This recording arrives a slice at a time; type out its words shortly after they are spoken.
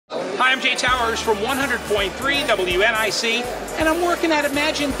Hi, I'm Jay Towers from 100.3 WNIC, and I'm working at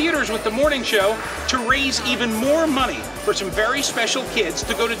Emagine Theaters with the morning show to raise even more money for some very special kids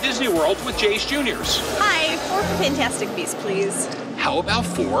to go to Disney World with Jay's Juniors. Hi, 4 for Fantastic Beasts, please. How about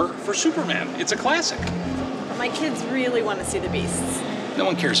 4 for Superman? It's a classic. My kids really want to see the Beasts. No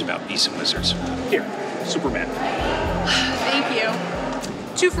one cares about beasts and wizards. Here, Superman. Thank you.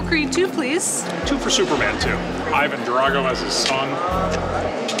 2 for Creed 2, please. 2 for Superman, too. Ivan Drago as his son.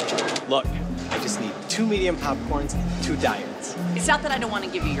 Look, I just need 2 medium popcorns and 2 diets. It's not that I don't want to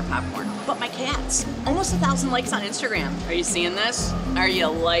give you your popcorn, but my cats. Almost 1,000 likes on Instagram. Are you seeing this? Are you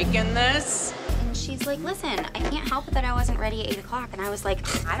liking this? She's like, listen, I can't help it that I wasn't ready at 8 o'clock. And I was like,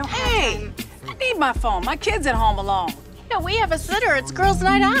 I don't have time. I need my phone. My kid's at home alone. Yeah, we have a sitter. It's girls'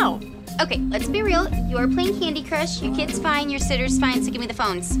 night out. Okay, let's be real. You are playing Candy Crush. Your kid's fine. Your sitter's fine. So give me the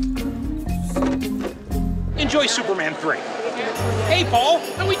phones. Enjoy Superman 3. Hey, Paul,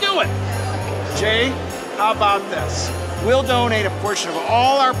 how we doing? Jay, how about this? We'll donate a portion of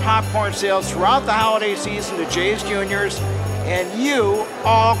all our popcorn sales throughout the holiday season to Jay's Juniors, and you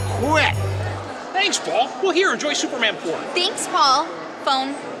all quit. Thanks, Paul. Well, here, enjoy Superman 4. Thanks, Paul.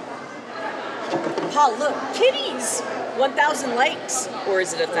 Phone. Paul, look, kitties. 1,000 likes. Or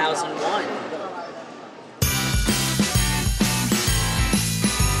is it 1,001?